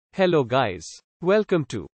Hello guys. Welcome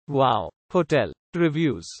to Wow Hotel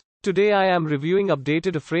Reviews. Today I am reviewing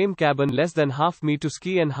updated a frame cabin less than half me to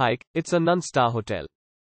ski and hike. It's a non-star hotel.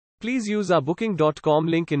 Please use our booking.com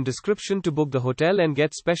link in description to book the hotel and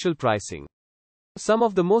get special pricing. Some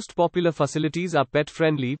of the most popular facilities are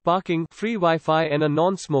pet-friendly, parking, free Wi-Fi and a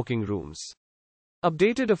non-smoking rooms.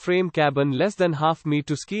 Updated a frame cabin less than half me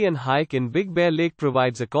to ski and hike in Big Bear Lake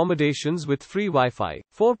provides accommodations with free Wi-Fi,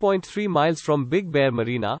 4.3 miles from Big Bear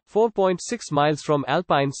Marina, 4.6 miles from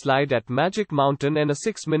Alpine Slide at Magic Mountain and a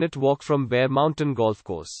 6-minute walk from Bear Mountain Golf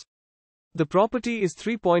Course. The property is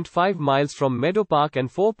 3.5 miles from Meadow Park and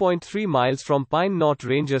 4.3 miles from Pine Knot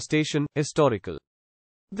Ranger Station, historical.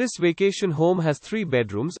 This vacation home has 3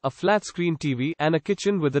 bedrooms, a flat-screen TV, and a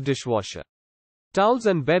kitchen with a dishwasher. Towels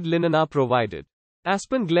and bed linen are provided.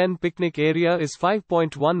 Aspen Glen Picnic Area is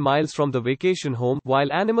 5.1 miles from the vacation home,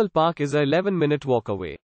 while Animal Park is a 11-minute walk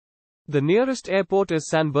away. The nearest airport is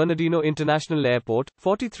San Bernardino International Airport,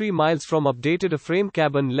 43 miles from. Updated a frame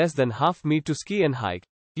cabin less than half me to ski and hike.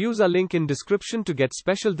 Use our link in description to get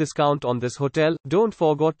special discount on this hotel. Don't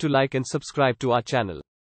forget to like and subscribe to our channel.